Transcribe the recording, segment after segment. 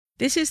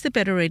This is the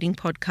Better Reading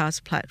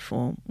Podcast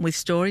platform with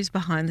stories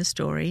behind the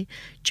story,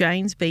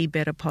 Jane's Be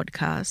Better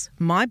podcast,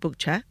 my book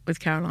chat with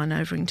Caroline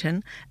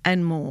Overington,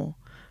 and more.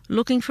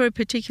 Looking for a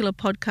particular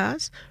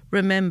podcast?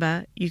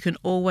 Remember, you can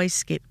always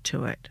skip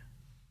to it.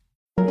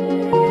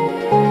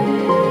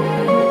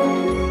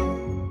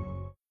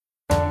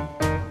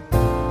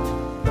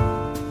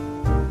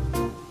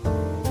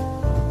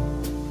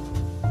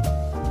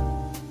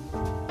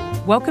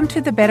 Welcome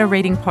to the Better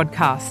Reading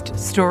Podcast,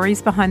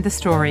 Stories Behind the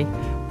Story,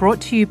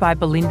 brought to you by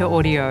Belinda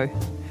Audio.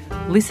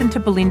 Listen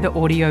to Belinda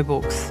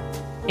audiobooks,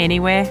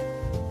 anywhere,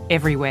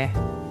 everywhere.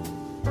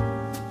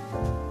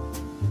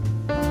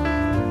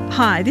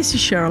 Hi, this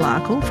is Cheryl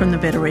Arkle from the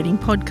Better Reading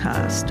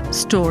Podcast,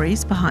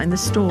 Stories Behind the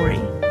Story.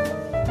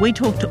 We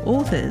talk to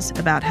authors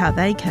about how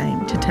they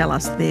came to tell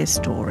us their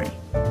story.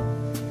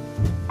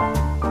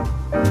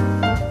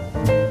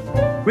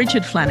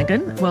 Richard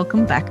Flanagan,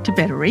 welcome back to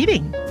Better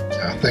Reading.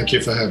 Thank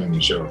you for having me,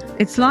 Cheryl.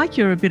 It's like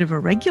you're a bit of a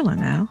regular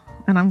now,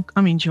 and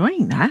I'm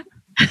enjoying that.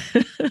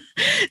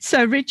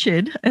 So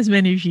Richard, as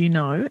many of you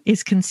know,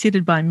 is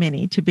considered by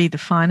many to be the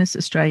finest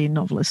Australian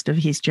novelist of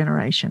his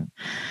generation.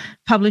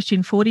 Published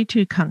in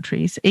 42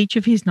 countries, each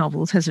of his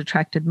novels has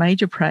attracted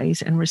major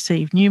praise and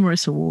received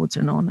numerous awards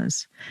and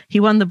honours. He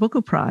won the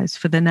Booker Prize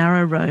for The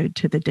Narrow Road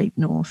to the Deep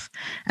North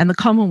and the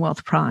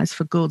Commonwealth Prize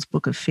for Gould's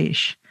Book of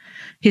Fish.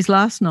 His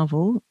last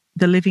novel,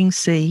 The Living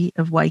Sea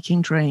of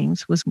Waking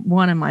Dreams, was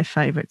one of my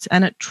favourites,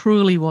 and it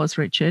truly was,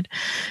 Richard.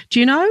 Do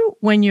you know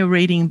when you're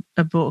reading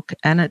a book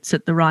and it's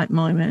at the right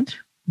moment?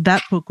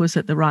 That book was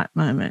at the right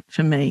moment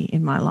for me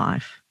in my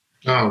life.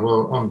 Oh,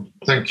 well,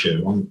 thank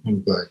you.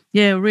 I'm glad.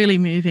 Yeah, really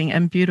moving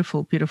and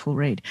beautiful, beautiful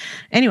read.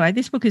 Anyway,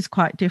 this book is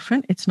quite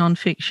different. It's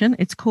non-fiction.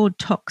 It's called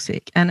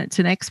Toxic, and it's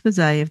an expose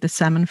of the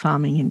salmon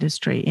farming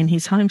industry in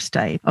his home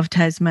state of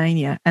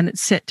Tasmania, and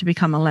it's set to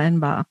become a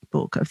landmark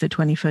book of the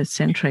 21st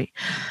century.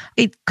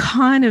 It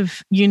kind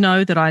of, you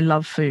know that I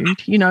love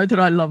food, you know that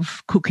I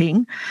love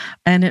cooking,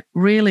 and it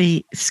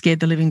really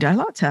scared the living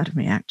daylights out of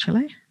me,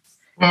 actually.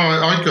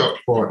 Well, I got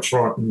quite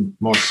frightened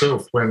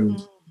myself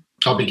when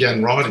I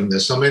began writing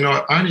this. I mean,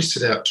 I only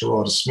set out to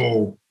write a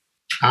small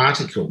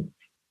article,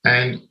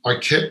 and I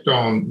kept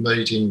on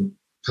meeting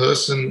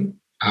person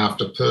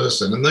after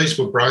person, and these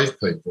were brave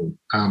people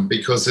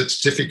because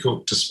it's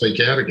difficult to speak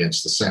out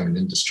against the salmon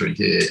industry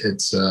here.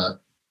 It's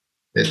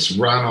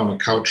run on a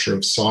culture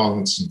of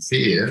silence and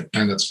fear,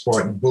 and it's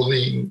quite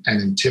bullying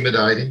and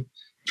intimidating,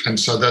 and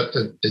so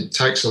that it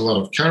takes a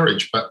lot of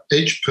courage. But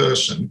each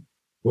person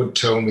would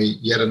tell me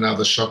yet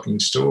another shocking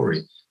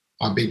story.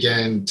 I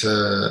began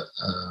to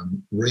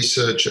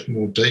research it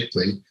more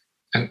deeply,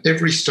 and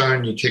every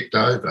stone you kicked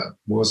over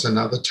was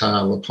another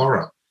tale of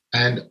horror.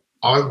 And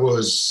I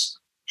was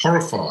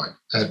horrified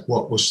at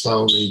what was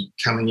slowly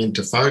coming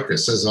into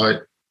focus as I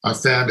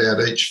found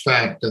out each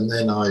fact, and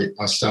then I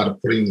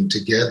started putting them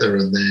together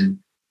and then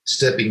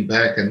stepping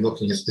back and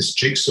looking at this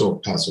jigsaw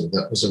puzzle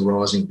that was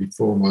arising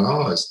before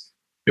my eyes.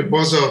 It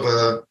was of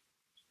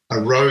a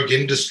rogue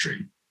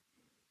industry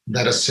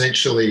that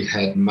essentially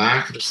had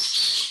marketed.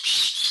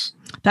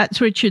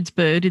 That's Richard's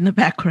bird in the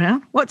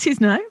background. What's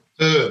his name?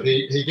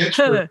 He gets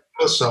jealous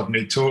of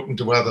me talking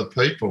to other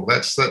people.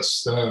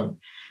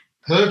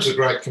 Herb's a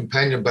great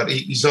companion, but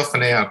he's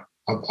often out.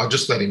 I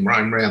just let him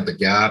roam around the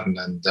garden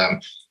and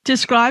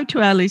describe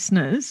to our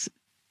listeners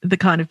the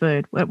kind of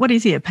bird. What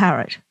is he? A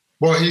parrot?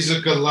 Well, he's a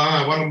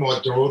galah. One of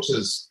my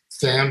daughters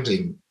found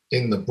him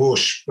in the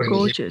bush when he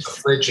was a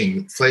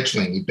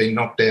fledgling. He'd been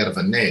knocked out of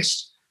a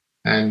nest,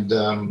 and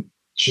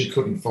she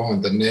couldn't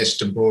find the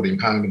nest and brought him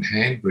home and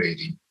hand-bred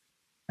him.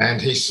 And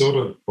he sort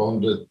of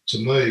bonded to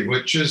me,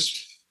 which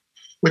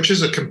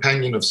is a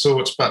companion of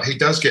sorts, but he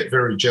does get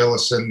very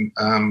jealous. And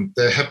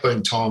there have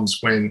been times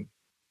when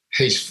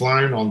he's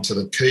flown onto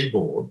the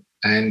keyboard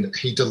and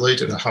he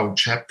deleted a whole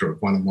chapter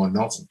of one of my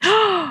novels.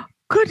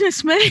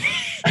 Goodness me.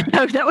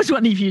 No, if that was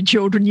one of your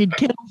children, you'd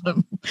kill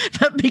them.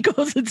 But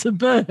because it's a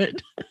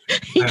bird.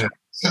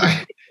 So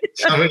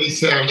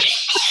he's...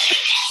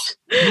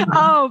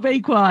 Oh, be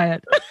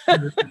quiet.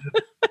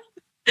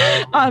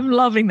 I'm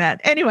loving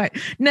that. Anyway,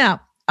 now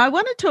I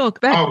want to talk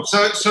about...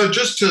 So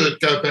just to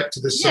go back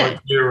to this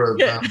idea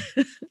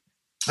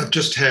of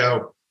just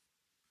how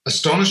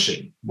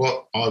astonishing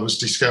what I was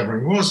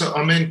discovering was.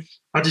 I mean,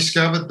 I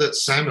discovered that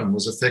salmon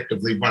was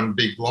effectively one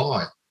big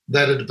lie,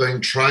 that had been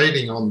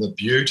trading on the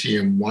beauty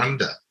and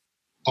wonder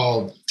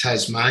of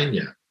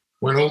Tasmania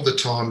when all the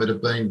time it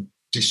had been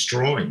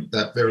destroying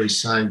that very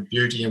same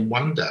beauty and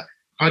wonder.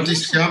 I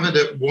discovered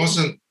it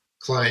wasn't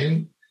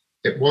clean,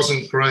 it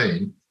wasn't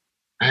green,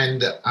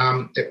 and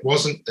it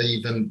wasn't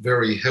even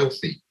very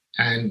healthy.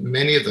 And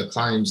many of the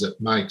claims it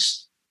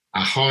makes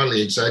are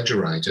highly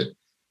exaggerated.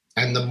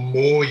 And the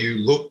more you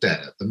looked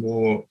at it, the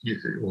more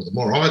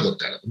I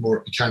looked at it, the more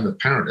it became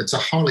apparent. It's a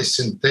highly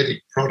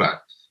synthetic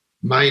product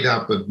made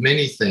up of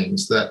many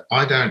things that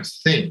I don't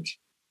think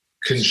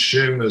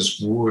consumers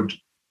would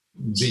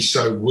be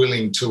so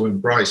willing to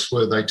embrace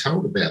were they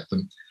told about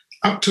them.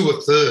 Up to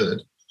a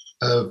third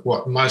of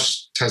what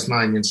most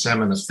Tasmanian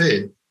salmon are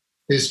fed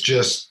is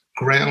just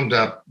ground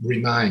up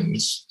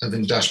remains of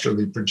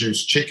industrially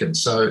produced chicken.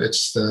 So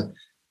it's the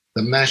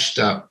mashed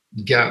up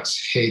guts,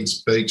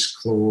 heads, beaks,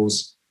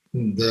 claws,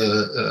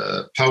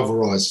 the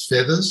pulverised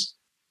feathers,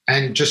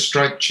 and just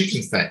straight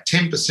chicken fat.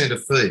 10%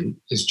 of feed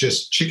is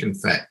just chicken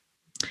fat.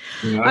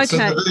 Okay.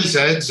 So these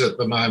ads at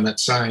the moment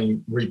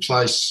saying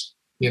replace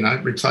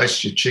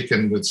your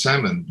chicken with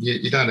salmon.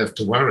 You don't have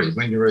to worry.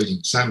 When you're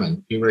eating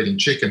salmon, you're eating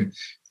chicken.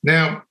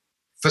 Now,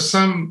 for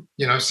some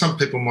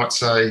people might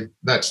say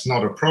that's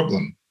not a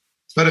problem.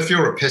 But if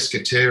you're a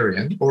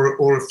pescatarian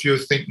or if you're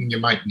thinking you're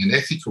making an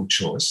ethical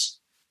choice,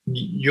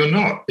 you're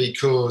not,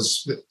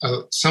 because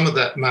some of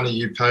that money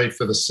you pay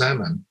for the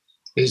salmon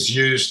is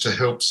used to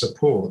help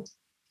support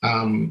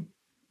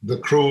the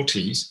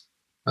cruelties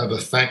of a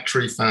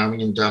factory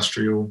farming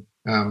industrial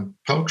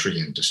poultry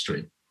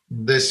industry.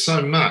 There's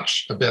so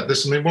much about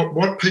this. I mean,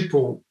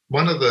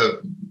 one of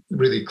the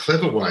really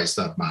clever ways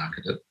they've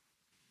marketed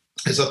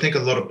is, I think a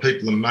lot of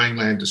people in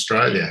mainland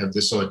Australia have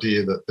this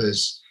idea that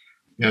there's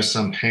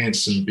some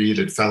handsome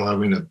bearded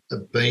fellow in a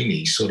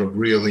beanie sort of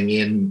reeling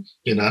in,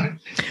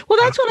 Well,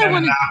 that's what I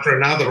wanted. After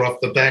another off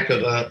the back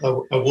of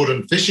a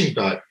wooden fishing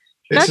boat.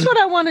 That's what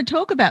I want to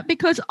talk about,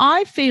 because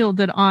I feel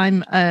that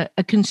I'm a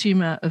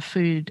consumer of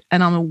food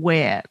and I'm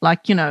aware. I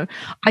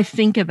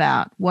think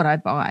about what I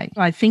buy.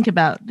 I think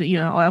about, I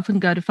often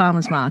go to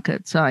farmers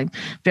markets. I'm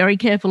very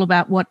careful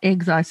about what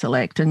eggs I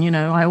select. And,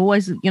 I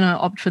always,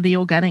 opt for the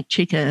organic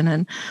chicken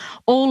and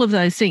all of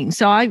those things.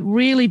 So I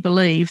really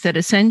believe that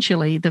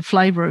essentially the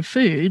flavour of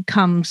food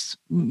comes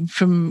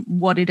from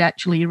what it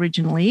actually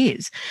originally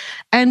is.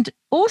 And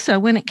also,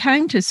 when it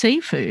came to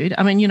seafood,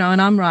 I mean,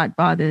 and I'm right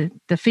by the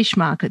fish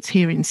markets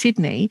here in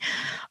Sydney,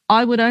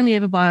 I would only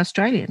ever buy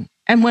Australian.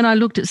 And when I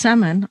looked at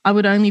salmon, I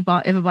would only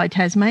ever buy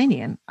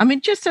Tasmanian. I mean,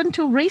 just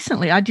until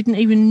recently, I didn't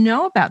even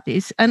know about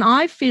this. And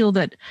I feel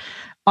that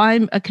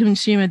I'm a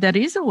consumer that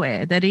is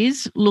aware, that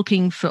is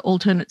looking for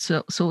alternate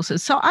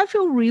sources. So I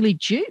feel really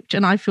duped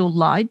and I feel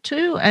lied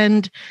to.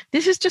 And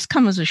this has just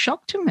come as a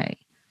shock to me.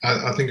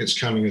 I think it's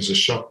coming as a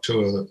shock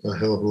to a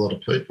hell of a lot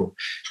of people.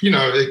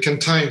 It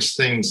contains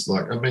things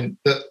like,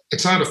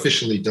 it's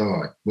artificially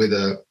dyed with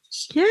a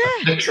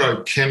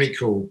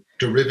petrochemical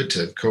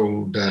derivative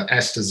called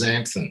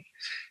astaxanthin.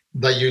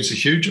 They use a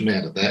huge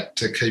amount of that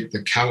to keep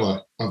the colour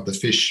of the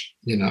fish,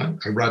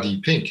 a ruddy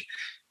pink.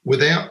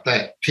 Without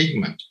that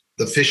pigment,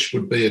 the fish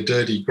would be a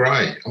dirty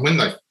grey. And when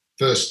they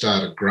first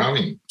started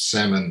growing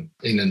salmon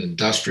in an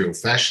industrial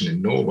fashion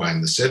in Norway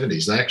in the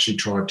 70s, they actually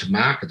tried to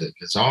market it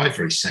as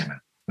ivory salmon.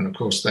 And, of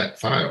course, that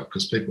failed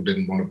because people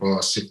didn't want to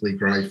buy sickly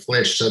grey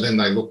flesh. So then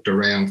they looked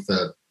around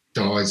for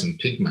dyes and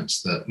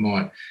pigments that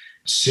might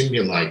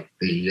simulate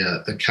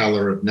the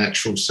colour of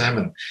natural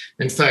salmon.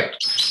 In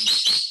fact,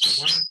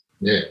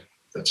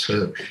 that's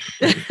Herb.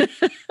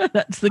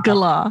 That's the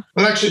galah.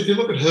 Well, actually, if you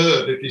look at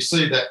Herb, if you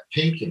see that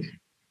pink in him.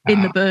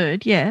 In the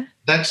bird, yeah.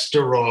 That's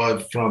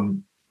derived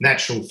from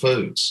natural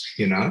foods,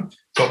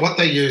 But what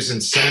they use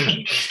in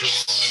salmon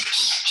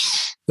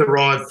is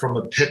derived from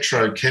a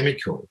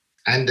petrochemical.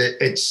 And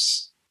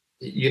it's,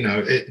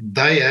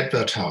 they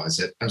advertise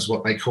it as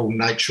what they call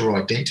nature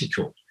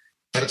identical.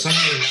 But it's only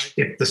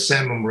if the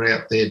salmon were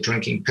out there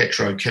drinking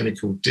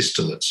petrochemical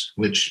distillates,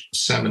 which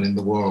salmon in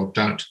the wild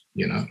don't,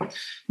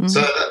 Mm-hmm.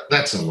 So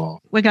that's a lie.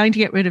 We're going to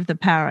get rid of the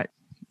parrot,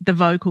 the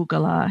vocal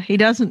galah.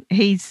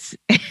 He's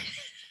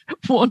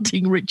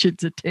wanting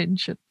Richard's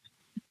attention.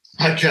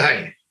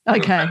 Okay.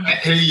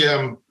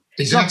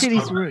 He's locked in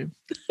his room.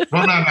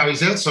 No,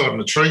 he's outside in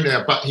the tree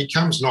now, but he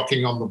comes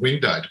knocking on the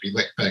window to be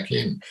let back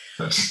in.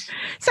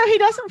 So he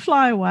doesn't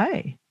fly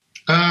away?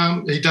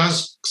 He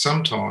does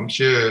sometimes,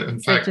 yeah.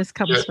 In fact, it just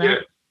comes back? Yeah.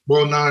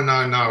 Well,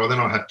 no. Then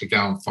I have to go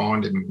and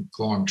find him and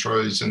climb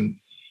trees. And,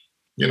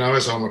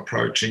 as I'm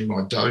approaching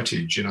my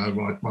dotage,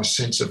 my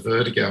sense of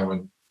vertigo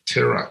and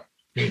terror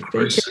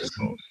increases.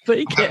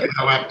 Be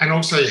careful. And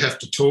also you have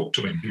to talk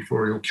to him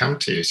before he'll come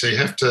to you. So you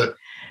have to...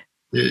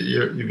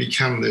 You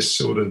become this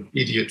sort of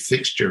idiot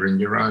fixture in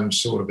your own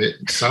sort of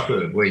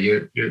suburb where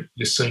you're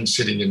seen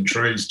sitting in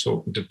trees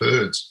talking to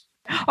birds.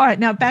 All right,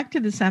 now back to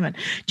the salmon.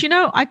 Do you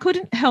know, I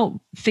couldn't help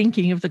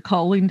thinking of the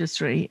coal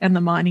industry and the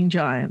mining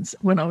giants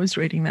when I was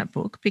reading that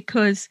book,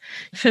 because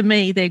for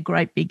me, they're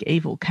great big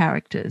evil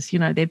characters.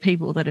 They're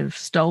people that have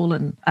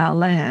stolen our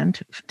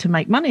land to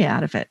make money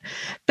out of it.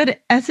 But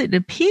as it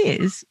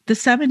appears, the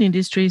salmon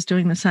industry is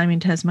doing the same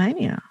in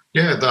Tasmania.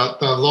 Yeah,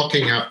 they're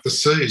locking up the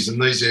seas,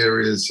 and these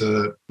areas,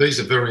 these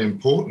are very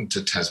important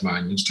to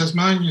Tasmanians.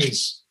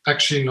 Tasmanians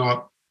actually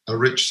not a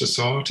rich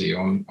society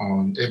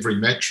on every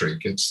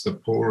metric. It's the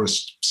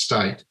poorest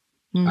state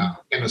in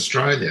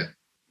Australia.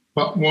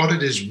 But what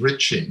it is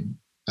rich in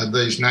are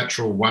these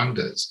natural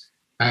wonders.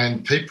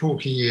 And people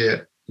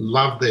here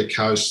love their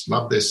coast,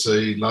 love their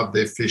sea, love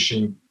their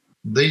fishing.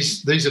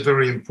 These are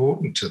very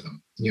important to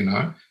them,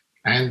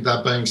 and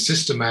they're being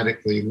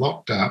systematically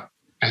locked up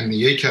and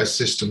the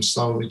ecosystem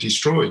slowly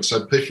destroyed.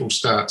 So people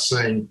start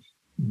seeing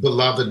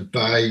beloved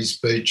bays,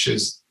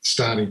 beaches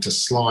starting to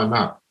slime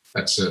up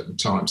at certain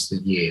times of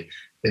the year.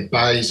 Their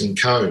bays and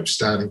coves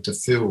starting to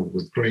fill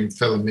with green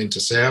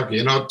filamentous algae.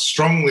 And I'd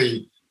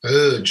strongly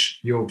urge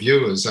your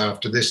viewers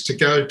after this to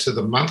go to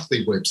the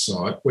monthly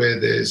website where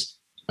there's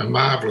a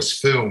marvellous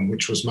film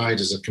which was made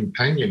as a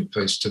companion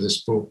piece to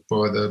this book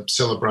by the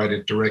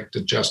celebrated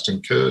director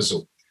Justin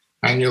Kurzel,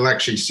 and you'll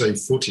actually see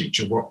footage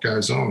of what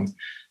goes on.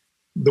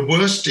 The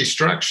worst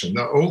destruction,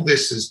 all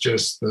this is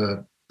just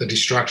the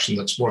destruction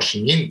that's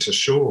washing into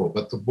shore,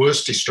 but the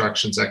worst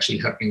destruction is actually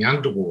happening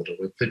underwater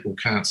where people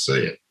can't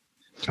see it.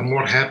 And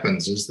what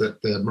happens is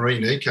that the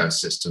marine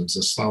ecosystems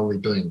are slowly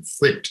being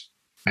flipped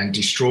and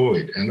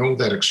destroyed, and all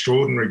that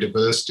extraordinary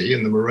diversity,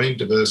 and the marine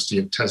diversity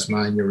of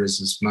Tasmania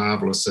is as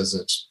marvellous as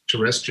its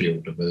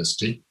terrestrial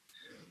diversity,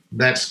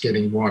 that's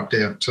getting wiped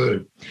out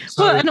too.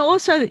 So, well, and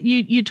also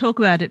you talk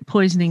about it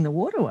poisoning the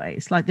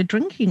waterways, like the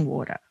drinking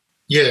water.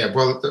 Yeah,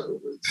 well,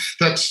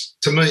 that's,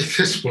 to me,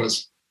 this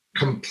was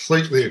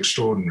completely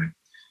extraordinary.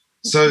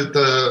 So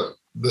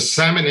the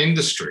salmon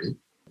industry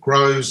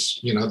grows,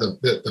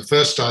 the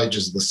first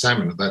stages of the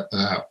salmon,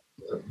 that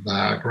they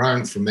are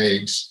grown from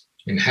eggs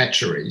in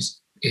hatcheries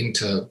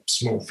into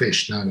small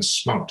fish known as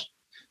smolt.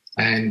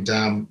 And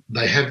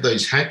they have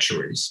these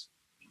hatcheries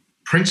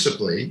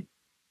principally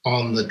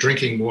on the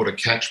drinking water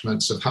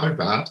catchments of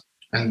Hobart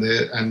and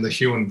the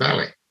Huon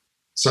Valley.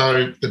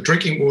 So the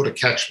drinking water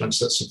catchments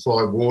that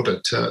supply water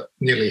to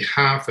nearly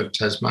half of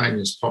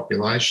Tasmania's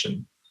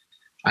population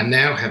are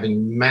now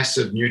having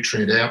massive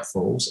nutrient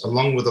outfalls,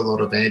 along with a lot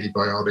of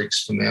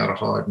antibiotics,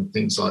 formaldehyde and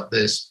things like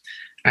this.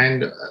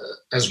 And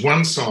as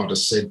one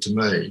scientist said to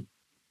me,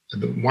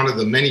 one of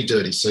the many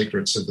dirty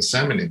secrets of the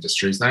salmon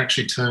industry is they're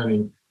actually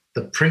turning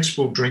the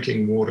principal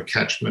drinking water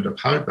catchment of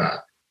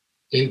Hobart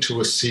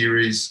into a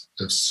series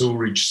of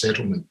sewerage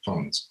settlement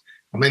ponds.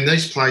 I mean,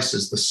 these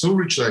places, the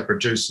sewerage they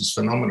produce is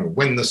phenomenal.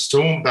 When the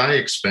Storm Bay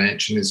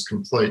expansion is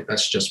complete,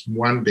 that's just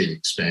one big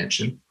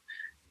expansion.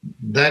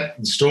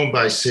 That Storm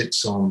Bay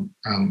sits on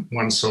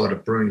one side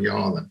of Bruny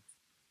Island.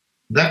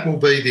 That will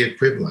be the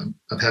equivalent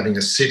of having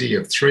a city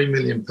of 3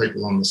 million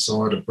people on the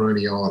side of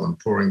Bruny Island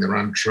pouring their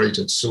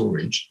untreated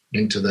sewerage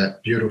into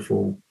that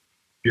beautiful,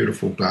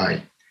 beautiful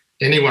bay.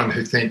 Anyone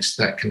who thinks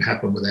that can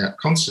happen without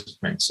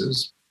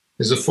consequences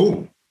is a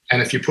fool.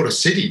 And if you put a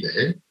city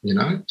there,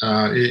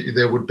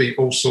 there would be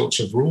all sorts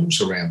of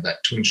rules around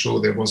that to ensure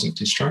there wasn't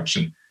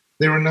destruction.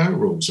 There are no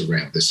rules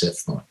around this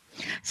F1.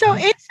 So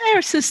is there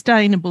a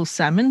sustainable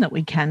salmon that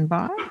we can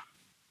buy?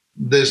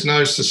 There's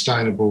no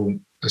sustainable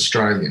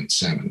Australian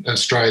salmon,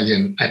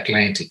 Australian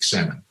Atlantic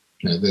salmon.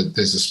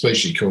 There's a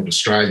species called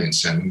Australian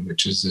salmon,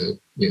 which is an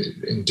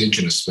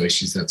indigenous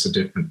species. That's a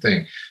different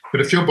thing.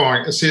 But if you're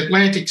buying,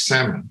 Atlantic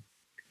salmon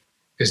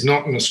is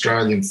not an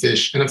Australian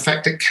fish. And in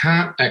fact, it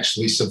can't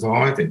actually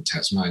survive in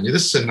Tasmania.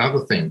 This is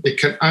another thing. It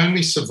can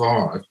only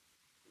survive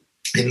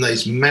in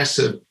these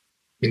massive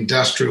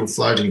industrial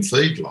floating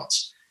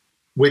feedlots,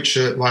 which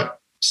are like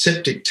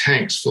septic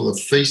tanks full of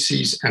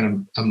faeces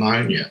and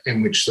ammonia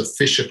in which the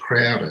fish are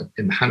crowded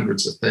in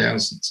hundreds of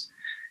thousands.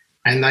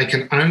 And they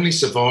can only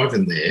survive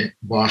in there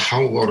by a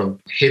whole lot of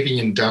heavy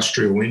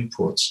industrial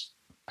inputs.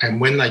 And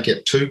when they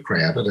get too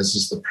crowded, as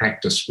is the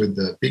practice with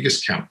the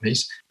biggest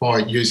companies, by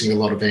using a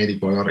lot of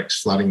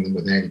antibiotics, flooding them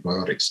with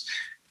antibiotics,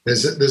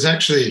 there's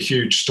actually a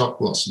huge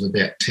stock loss of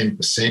about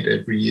 10%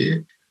 every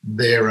year.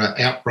 There are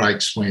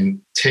outbreaks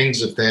when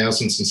tens of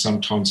thousands and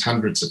sometimes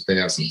hundreds of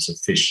thousands of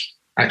fish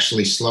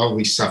actually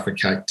slowly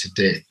suffocate to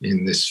death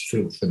in this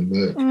filth and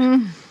murk.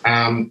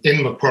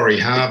 In Macquarie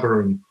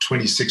Harbour in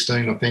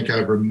 2016, I think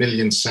over 1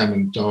 million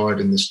salmon died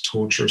in this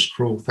torturous,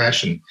 cruel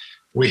fashion.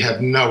 We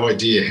have no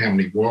idea how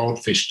many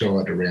wild fish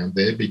died around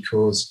there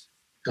because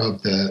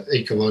of the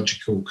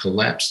ecological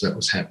collapse that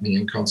was happening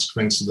in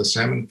consequence of the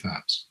salmon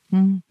farms.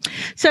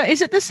 So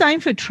is it the same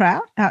for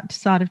trout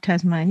outside of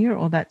Tasmania,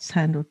 or that's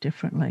handled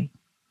differently?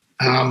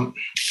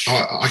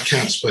 I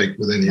can't speak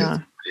with any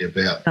authority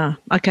about.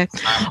 Okay.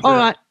 All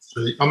right.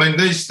 I mean,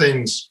 these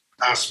things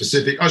are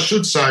specific. I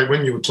should say,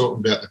 when you were talking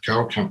about the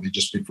coal company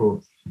just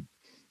before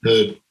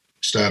Herb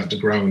started to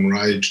grow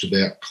enraged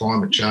about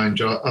climate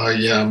change,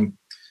 I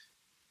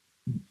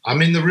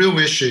mean, the real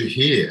issue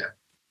here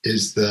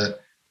is that,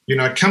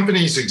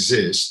 companies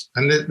exist,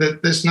 and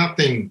there's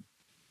nothing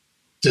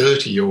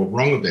dirty or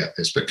wrong about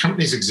this, but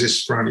companies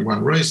exist for only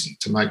one reason: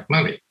 to make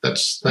money.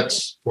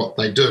 That's what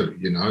they do.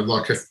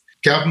 Like if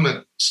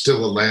government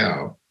still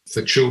allow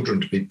for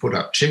children to be put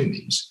up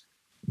chimneys,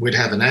 we'd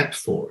have an app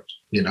for it,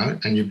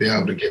 and you'd be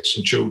able to get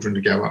some children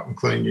to go up and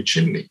clean your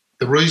chimney.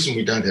 The reason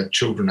we don't have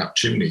children up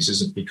chimneys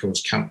isn't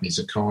because companies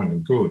are kind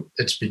and good.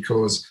 It's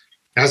because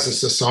as a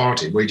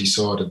society, we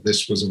decided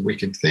this was a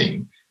wicked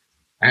thing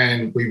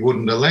and we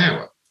wouldn't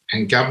allow it.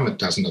 And government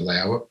doesn't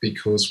allow it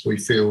because we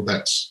feel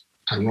that's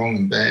a wrong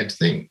and bad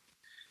thing.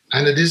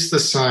 And it is the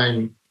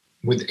same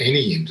with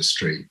any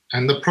industry.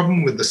 And the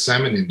problem with the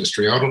salmon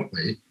industry,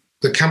 ultimately,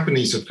 the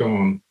companies have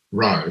gone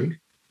rogue,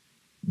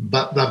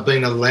 but they've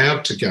been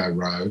allowed to go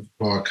rogue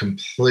by a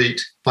complete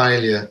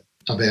failure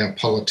of our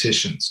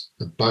politicians,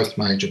 of both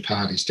major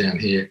parties down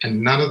here,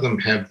 and none of them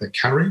have the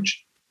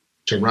courage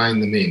to rein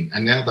them in.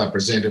 And now they're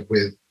presented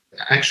with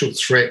actual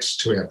threats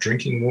to our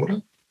drinking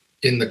water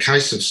in the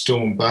case of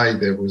Storm Bay,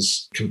 there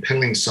was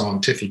compelling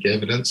scientific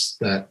evidence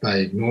that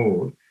they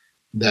ignored,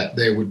 that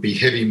there would be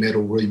heavy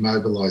metal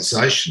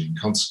remobilisation in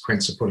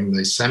consequence of putting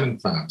these salmon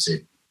farms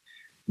in.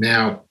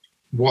 Now,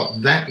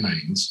 what that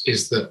means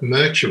is that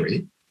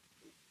mercury,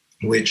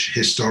 which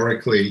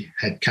historically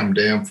had come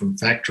down from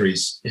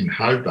factories in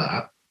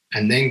Hobart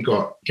and then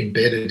got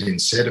embedded in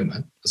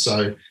sediment,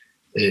 so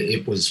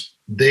it was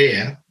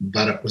there,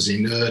 but it was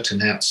inert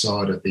and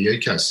outside of the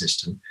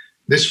ecosystem,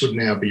 this would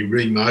now be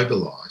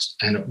remobilised,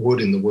 and it would,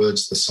 in the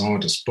words of the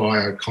scientists,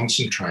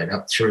 bioconcentrate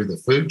up through the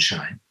food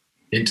chain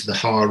into the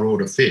higher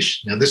order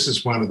fish. Now, this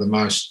is one of the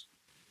most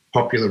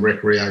popular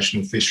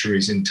recreational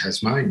fisheries in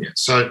Tasmania.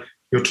 So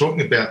you're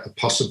talking about the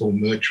possible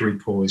mercury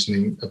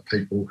poisoning of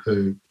people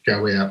who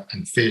go out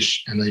and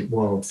fish and eat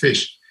wild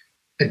fish.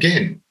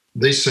 Again,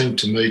 these seem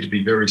to me to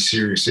be very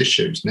serious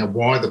issues. Now,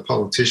 why the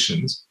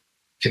politicians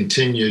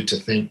continue to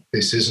think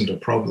this isn't a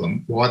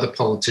problem, why the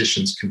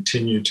politicians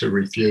continue to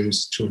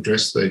refuse to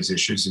address these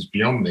issues is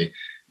beyond me.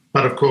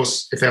 But of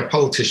course, if our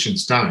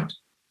politicians don't,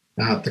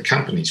 the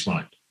companies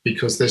won't,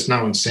 because there's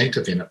no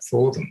incentive in it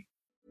for them.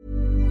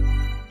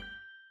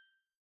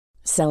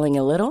 Selling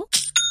a little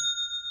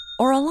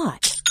or a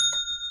lot?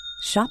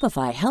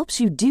 Shopify helps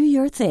you do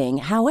your thing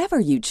however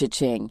you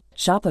cha-ching.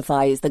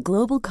 Shopify is the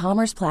global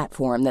commerce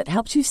platform that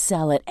helps you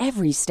sell at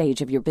every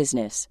stage of your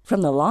business. From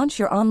the launch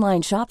your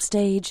online shop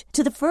stage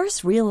to the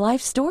first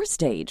real-life store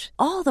stage,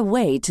 all the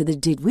way to the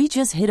did we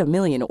just hit a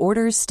million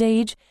orders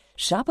stage.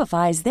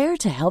 Shopify is there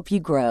to help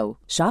you grow.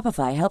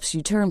 Shopify helps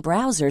you turn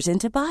browsers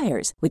into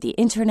buyers with the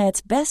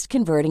internet's best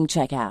converting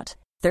checkout.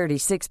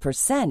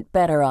 36%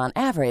 better on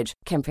average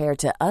compared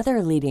to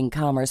other leading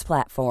commerce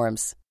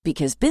platforms.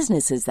 Because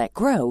businesses that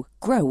grow,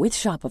 grow with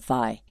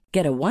Shopify.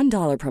 Get a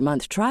 $1 per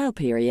month trial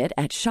period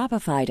at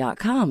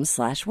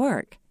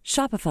shopify.com/work.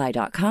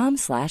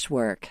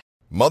 Shopify.com/work.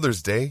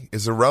 Mother's Day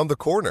is around the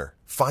corner.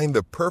 Find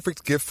the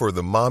perfect gift for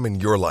the mom in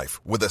your life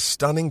with a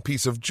stunning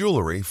piece of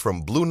jewelry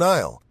from Blue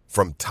Nile.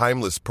 From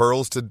timeless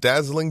pearls to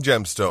dazzling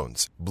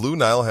gemstones, Blue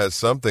Nile has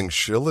something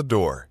she'll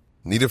adore.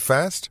 Need it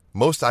fast?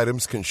 Most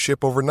items can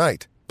ship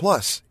overnight.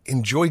 Plus,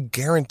 enjoy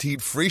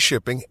guaranteed free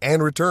shipping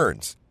and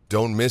returns.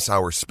 Don't miss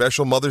our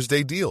special Mother's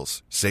Day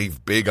deals.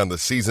 Save big on the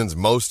season's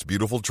most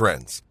beautiful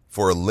trends.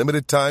 For a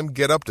limited time,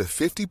 get up to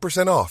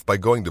 50% off by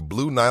going to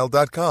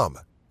BlueNile.com.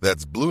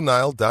 That's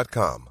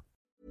BlueNile.com.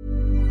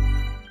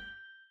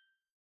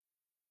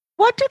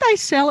 What do they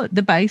sell at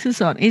the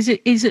basis on? Is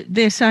it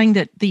they're saying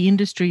that the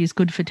industry is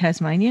good for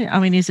Tasmania?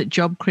 I mean, is it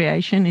job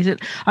creation?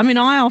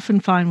 I often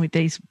find with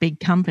these big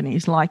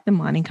companies, like the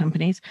mining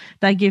companies,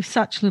 they give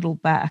such little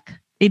back.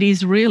 It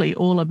is really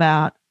all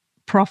about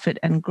profit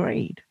and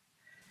greed.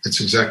 It's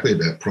exactly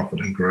about profit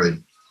and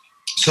greed.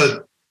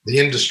 So the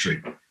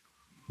industry,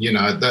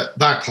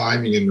 they're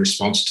claiming in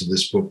response to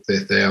this book, they're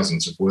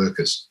thousands of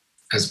workers.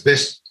 As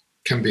best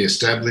can be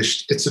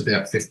established, it's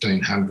about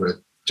 1,500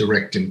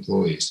 direct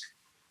employees.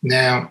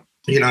 Now,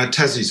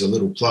 Tassie's a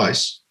little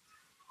place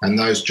and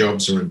those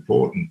jobs are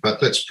important,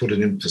 but let's put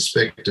it in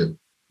perspective.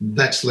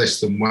 That's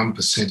less than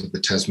 1% of the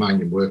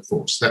Tasmanian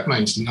workforce. That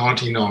means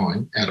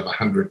 99 out of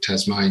 100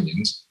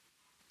 Tasmanians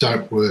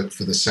don't work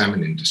for the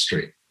salmon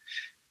industry.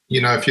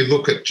 If you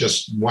look at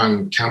just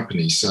one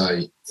company,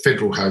 say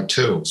Federal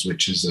Hotels,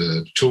 which is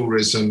a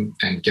tourism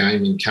and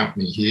gaming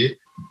company here,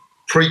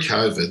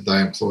 pre-COVID, they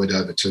employed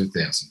over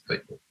 2,000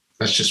 people.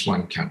 That's just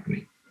one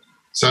company.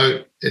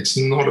 So it's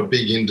not a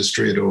big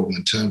industry at all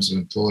in terms of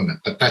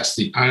employment, but that's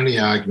the only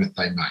argument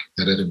they make,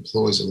 that it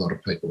employs a lot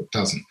of people. It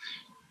doesn't.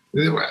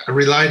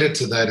 Related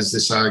to that is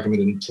this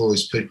argument it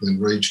employs people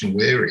in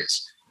regional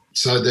areas.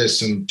 So there's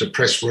some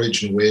depressed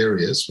regional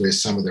areas where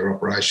some of their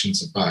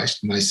operations are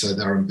based, and they say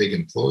they're a big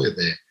employer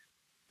there.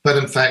 But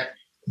in fact,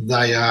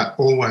 they are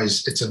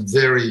always, it's a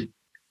very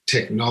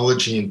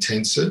technology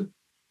intensive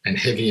and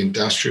heavy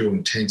industrial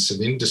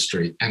intensive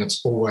industry, and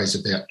it's always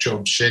about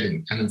job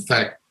shedding. And in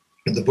fact,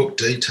 the book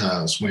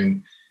details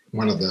when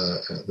one of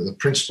the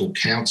principal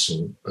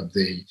counsel of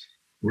the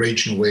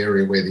regional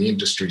area where the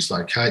industry is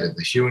located,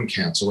 the Huon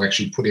Council,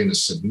 actually put in a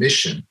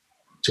submission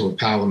to a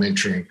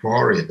parliamentary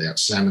inquiry about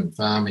salmon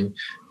farming,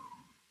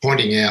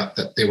 pointing out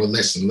that there were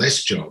less and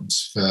less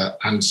jobs for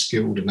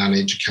unskilled and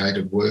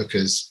uneducated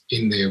workers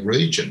in their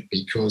region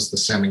because the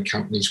salmon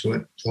companies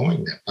weren't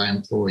employing that. They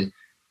employ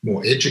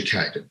more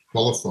educated,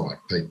 qualified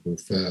people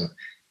for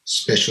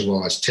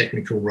specialised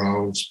technical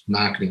roles,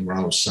 marketing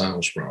roles,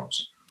 sales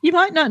roles. You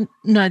might not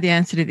know the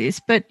answer to this,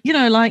 but,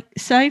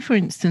 say, for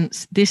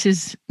instance, this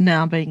is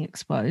now being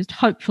exposed,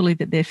 hopefully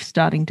that they're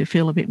starting to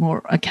feel a bit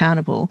more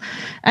accountable.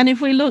 And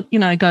if we look,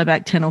 go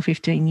back 10 or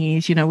 15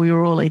 years, we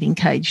were all eating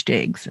caged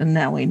eggs and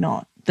now we're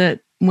not,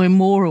 that we're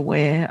more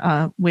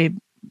aware, we're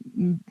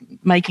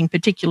making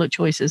particular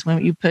choices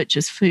when you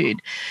purchase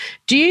food.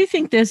 Do you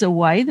think there's a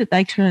way that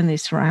they turn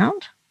this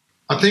around?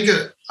 I think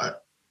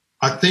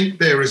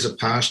there's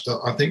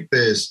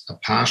a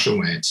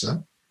partial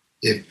answer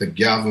if the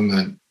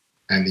government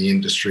and the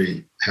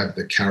industry have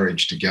the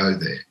courage to go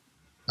there,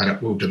 and it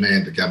will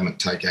demand the government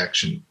take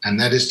action, and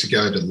that is to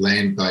go to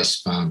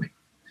land-based farming.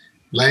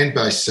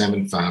 land-based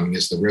salmon farming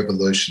is the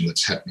revolution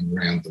that's happening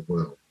around the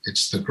world.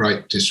 It's the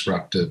great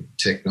disruptive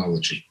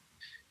technology.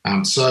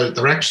 So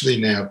they're actually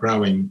now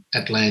growing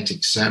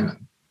Atlantic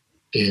salmon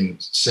in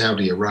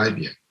Saudi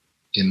Arabia,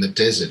 in the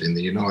desert, in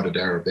the United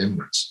Arab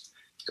Emirates.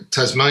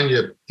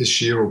 Tasmania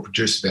this year will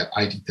produce about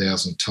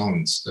 80,000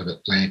 tonnes of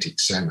Atlantic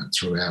salmon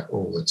throughout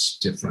all its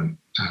different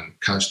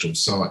coastal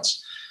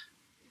sites.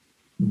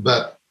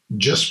 But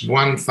just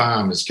one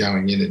farm is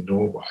going in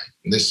Norway,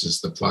 and this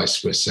is the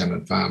place where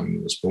salmon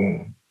farming was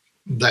born.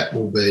 That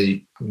will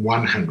be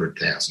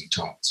 100,000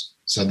 tonnes.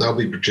 So they'll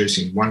be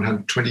producing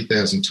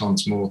 120,000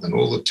 tonnes more than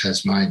all of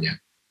Tasmania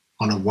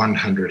on a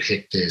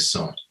 100-hectare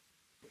site.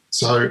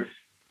 So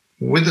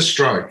with a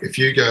stroke, if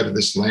you go to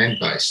this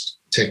land-based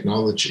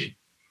technology,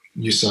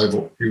 you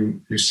solve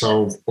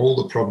all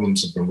the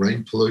problems of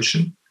marine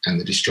pollution and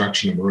the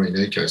destruction of marine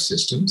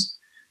ecosystems.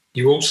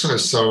 You also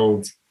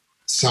solve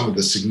some of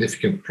the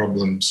significant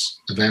problems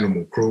of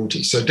animal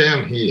cruelty. So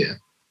down here,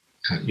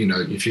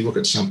 if you look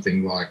at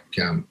something like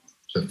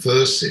the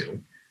fur seal,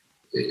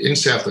 in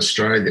South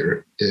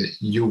Australia,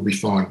 you'll be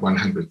fined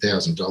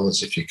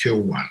 $100,000 if you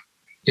kill one.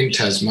 In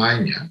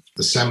Tasmania,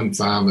 the salmon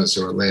farmers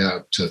are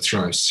allowed to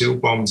throw seal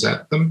bombs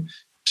at them,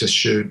 to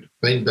shoot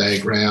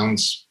beanbag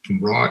rounds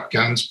from riot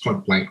guns,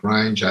 point-blank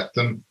range at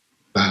them.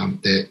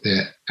 There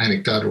are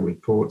anecdotal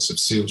reports of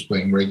seals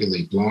being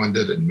regularly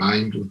blinded and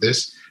maimed with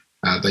this.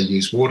 They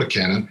use water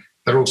cannon.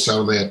 They're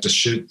also allowed to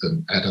shoot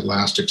them at a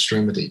last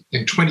extremity.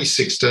 In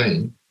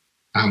 2016,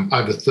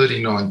 over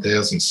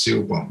 39,000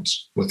 seal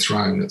bombs were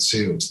thrown at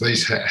seals.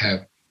 These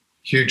have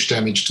huge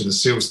damage to the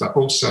seals. They're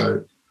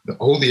also,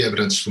 all the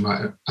evidence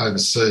from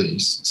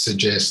overseas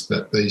suggests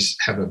that these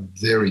have a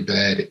very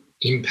bad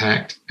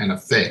impact and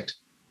effect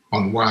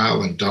on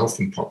whale and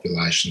dolphin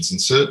populations.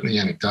 And certainly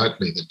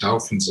anecdotally, the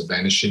dolphins are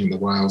vanishing. The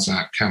whales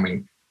aren't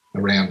coming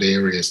around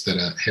areas that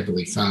are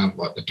heavily farmed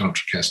like the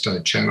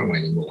D'Entrecasteaux Channel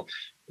anymore.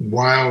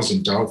 Whales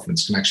and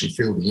dolphins can actually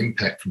feel the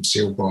impact from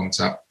seal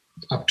bombs up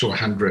to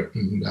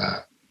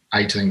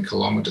 118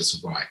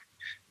 kilometres away.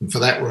 And for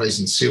that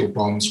reason, seal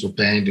bombs were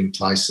banned in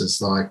places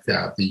like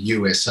the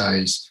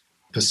USA's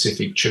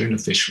Pacific tuna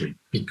fishery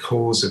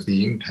because of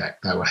the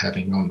impact they were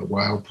having on the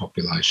whale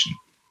population.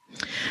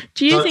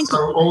 Do you think...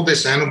 So all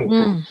this animal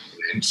problem,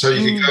 so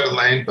you could go to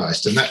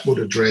land-based, and that would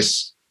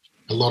address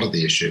a lot of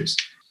the issues.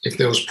 If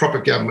there was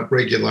proper government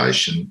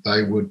regulation,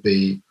 they would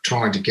be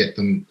trying to get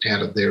them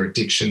out of their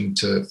addiction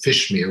to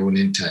fish meal and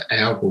into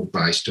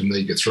algal-based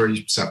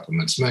omega-3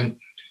 supplements. I mean,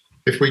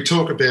 if we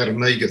talk about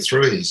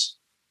omega-3s,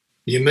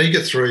 the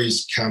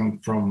omega-3s come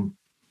from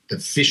the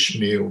fish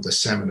meal the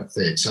salmon are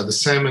fed. So the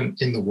salmon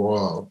in the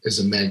wild is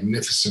a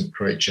magnificent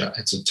creature.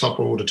 It's a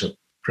top-order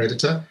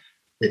predator.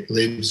 It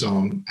lives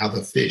on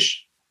other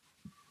fish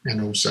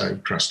and also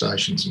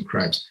crustaceans and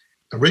crabs.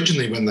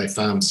 Originally, when they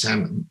farmed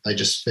salmon, they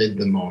just fed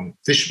them on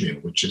fish meal,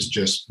 which is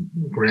just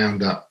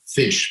ground up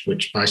fish,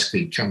 which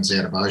basically comes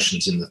out of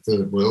oceans in the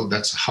third world.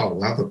 That's a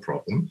whole other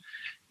problem.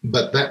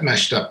 But that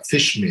mashed up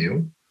fish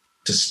meal,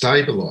 to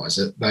stabilise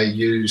it, they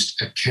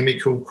used a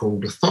chemical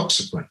called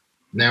ethoxyquin.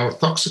 Now,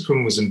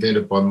 ethoxyquin was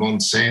invented by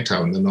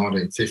Monsanto in the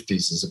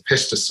 1950s as a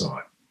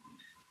pesticide.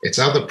 Its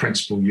other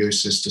principal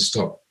use is to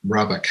stop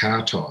rubber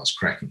car tyres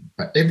cracking.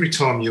 But every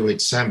time you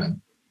eat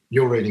salmon,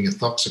 you're eating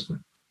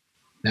ethoxyquin.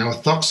 Now,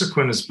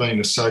 ethoxyquin has been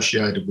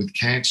associated with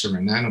cancer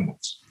in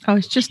animals. I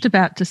was just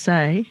about to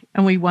say,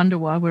 and we wonder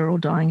why we're all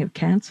dying of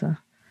cancer.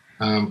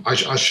 I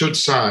should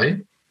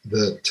say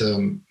that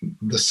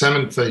the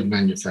salmon feed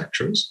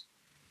manufacturers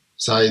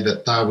say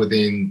that they're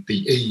within the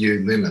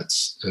EU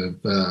limits of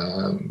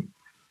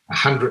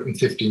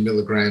 150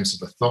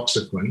 milligrams of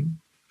ethoxyquin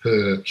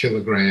per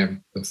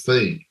kilogram of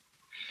feed.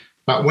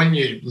 But when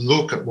you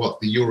look at what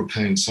the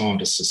European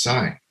scientists are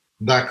saying,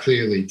 they're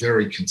clearly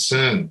very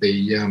concerned.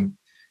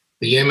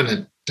 The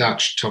eminent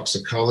Dutch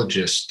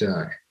toxicologist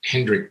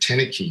Hendrik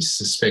Tenneke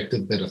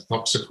suspected that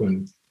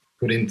ethoxyquin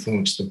could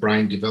influence the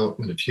brain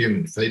development of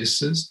human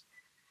fetuses.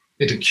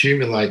 It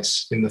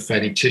accumulates in the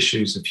fatty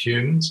tissues of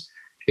humans.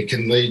 It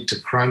can lead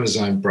to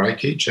chromosome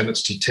breakage, and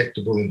it's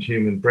detectable in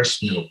human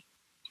breast milk.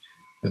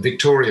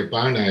 Victoria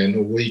Bonnet, a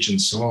Norwegian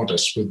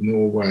scientist with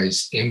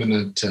Norway's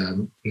eminent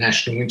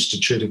National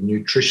Institute of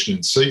Nutrition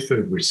and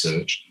Seafood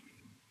Research,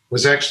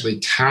 was actually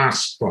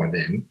tasked by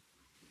them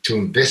to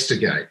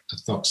investigate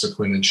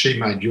ethoxyquin, and she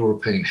made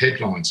European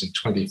headlines in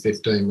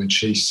 2015 when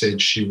she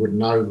said she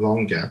no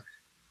longer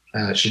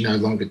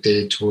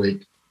dared to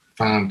eat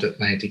farmed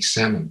Atlantic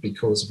salmon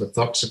because of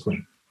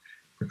ethoxyquin.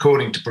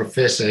 According to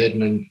Professor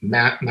Edmund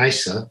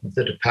Mesa of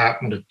the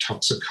Department of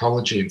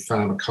Toxicology and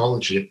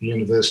Pharmacology at the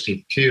University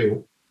of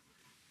Kiel,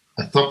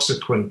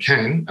 ethoxyquin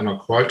can, and I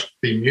quote,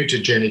 be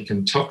mutagenic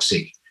and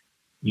toxic.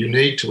 You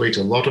need to eat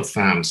a lot of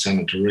farmed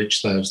salmon to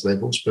reach those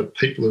levels, but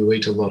people who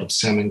eat a lot of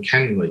salmon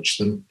can reach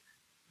them.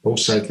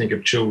 Also think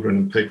of children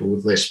and people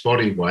with less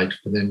body weight.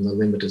 For them, the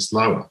limit is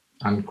lower,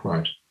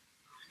 unquote.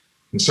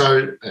 And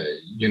so,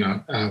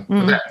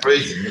 for that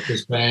reason, it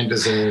was banned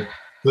as a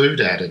food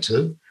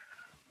additive.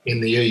 in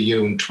the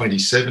EU in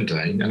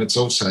 2017, and it's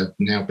also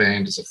now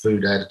banned as a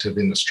food additive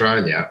in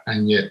Australia,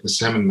 and yet the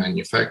salmon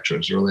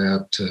manufacturers are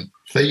allowed to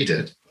feed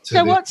it.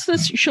 So what's the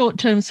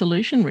short-term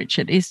solution,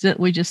 Richard, is that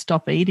we just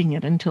stop eating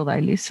it until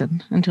they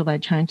listen, until they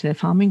change their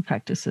farming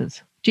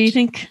practices. Do you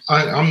think?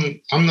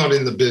 I'm not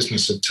in the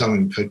business of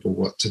telling people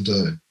what to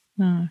do.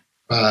 No.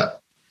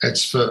 But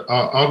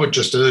I would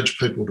just urge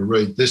people to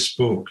read this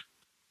book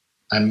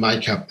and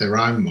make up their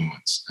own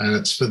minds. And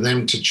it's for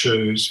them to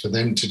choose, for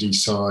them to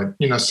decide.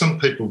 You know, some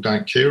people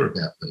don't care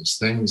about these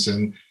things.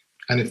 And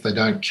if they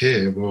don't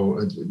care,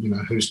 well, you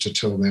know, who's to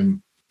tell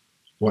them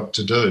what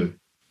to do?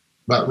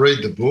 But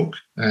read the book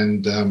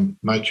and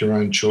make your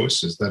own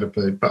choices. But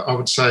I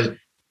would say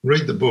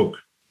read the book.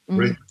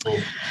 Read the book.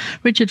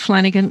 Richard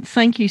Flanagan,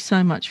 thank you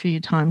so much for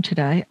your time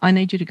today. I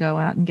need you to go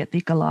out and get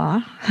the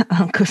galah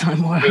because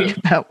I'm worried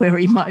about where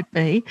he might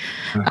be.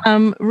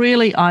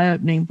 Really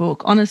eye-opening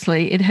book.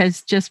 Honestly, it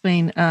has just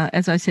been,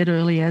 as I said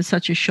earlier,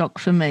 such a shock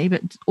for me,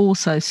 but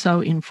also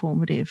so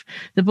informative.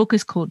 The book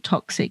is called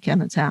Toxic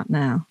and it's out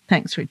now.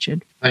 Thanks,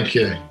 Richard. Thank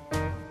you.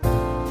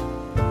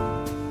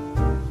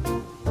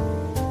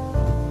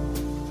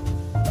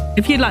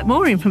 If you'd like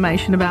more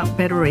information about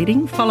Better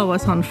Eating, follow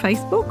us on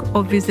Facebook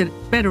or visit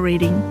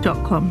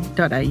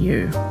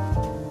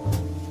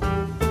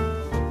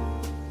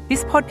bettereating.com.au.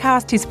 This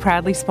podcast is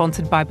proudly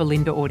sponsored by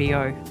Belinda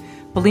Audio.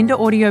 Belinda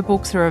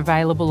audiobooks are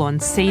available on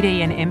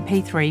CD and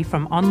MP3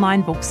 from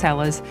online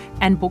booksellers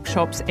and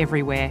bookshops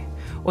everywhere,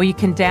 or you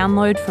can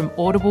download from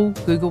Audible,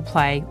 Google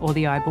Play or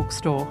the iBook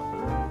Store.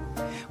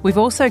 We've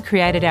also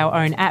created our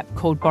own app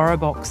called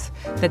BorrowBox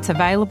that's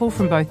available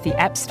from both the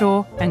App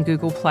Store and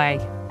Google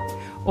Play.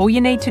 All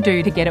you need to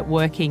do to get it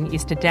working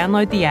is to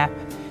download the app,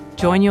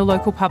 join your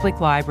local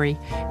public library,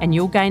 and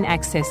you'll gain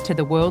access to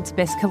the world's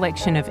best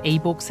collection of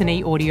ebooks and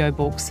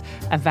e-audiobooks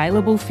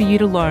available for you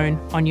to loan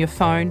on your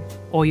phone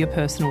or your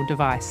personal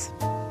device.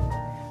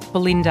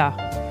 Belinda,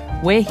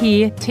 we're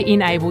here to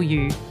enable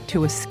you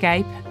to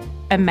escape,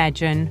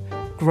 imagine,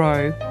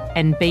 grow,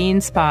 and be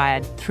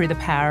inspired through the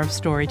power of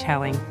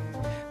storytelling.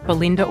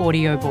 Belinda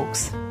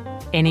Audiobooks.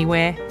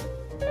 Anywhere,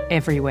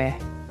 everywhere.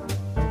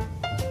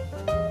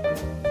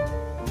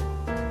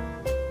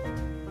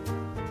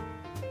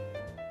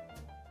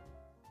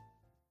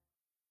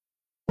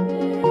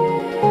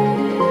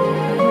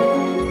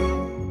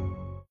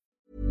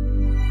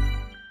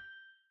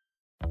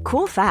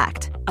 Cool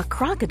fact, a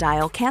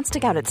crocodile can't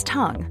stick out its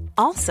tongue.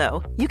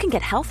 Also, you can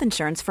get health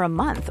insurance for a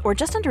month or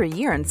just under a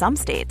year in some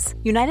states.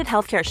 United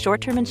Healthcare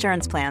short-term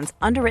insurance plans,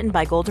 underwritten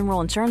by Golden Rule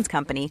Insurance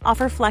Company,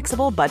 offer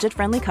flexible,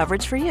 budget-friendly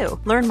coverage for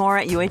you. Learn more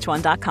at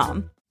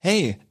uh1.com.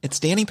 Hey, it's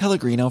Danny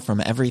Pellegrino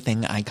from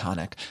Everything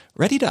Iconic.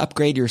 Ready to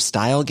upgrade your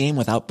style game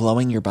without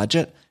blowing your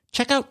budget?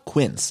 Check out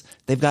Quince.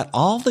 They've got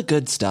all the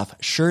good stuff,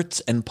 shirts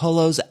and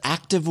polos,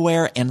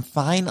 activewear, and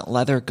fine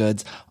leather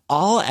goods,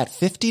 all at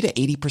 50 to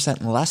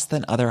 80% less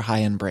than other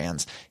high-end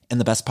brands. And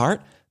the best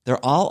part?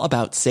 They're all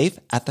about safe,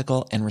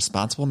 ethical, and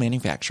responsible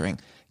manufacturing.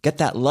 Get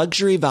that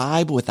luxury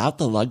vibe without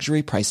the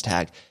luxury price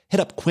tag.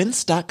 Hit up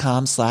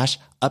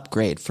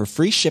quince.com/upgrade for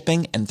free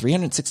shipping and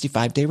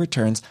 365-day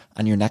returns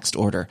on your next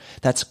order.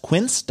 That's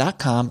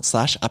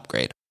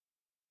quince.com/upgrade.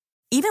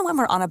 Even when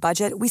we're on a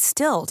budget, we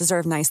still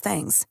deserve nice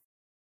things.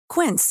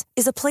 Quince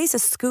is a place to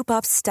scoop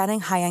up stunning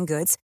high-end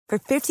goods for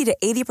 50 to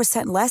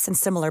 80% less than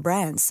similar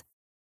brands.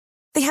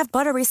 They have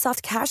buttery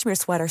soft cashmere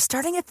sweaters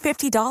starting at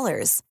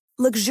 $50,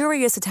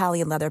 luxurious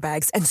Italian leather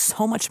bags, and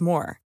so much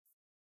more.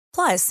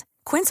 Plus,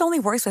 Quince only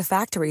works with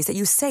factories that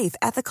use safe,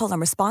 ethical,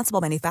 and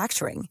responsible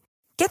manufacturing.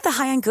 Get the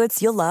high-end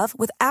goods you'll love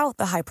without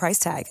the high price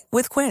tag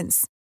with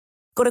Quince.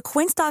 Go to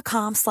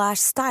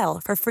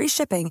quince.com/style for free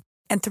shipping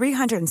and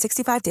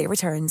 365-day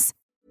returns.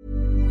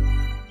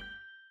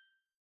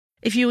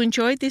 If you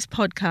enjoyed this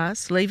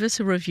podcast, leave us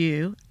a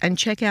review and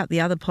check out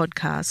the other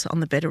podcasts on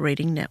the Better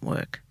Reading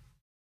Network.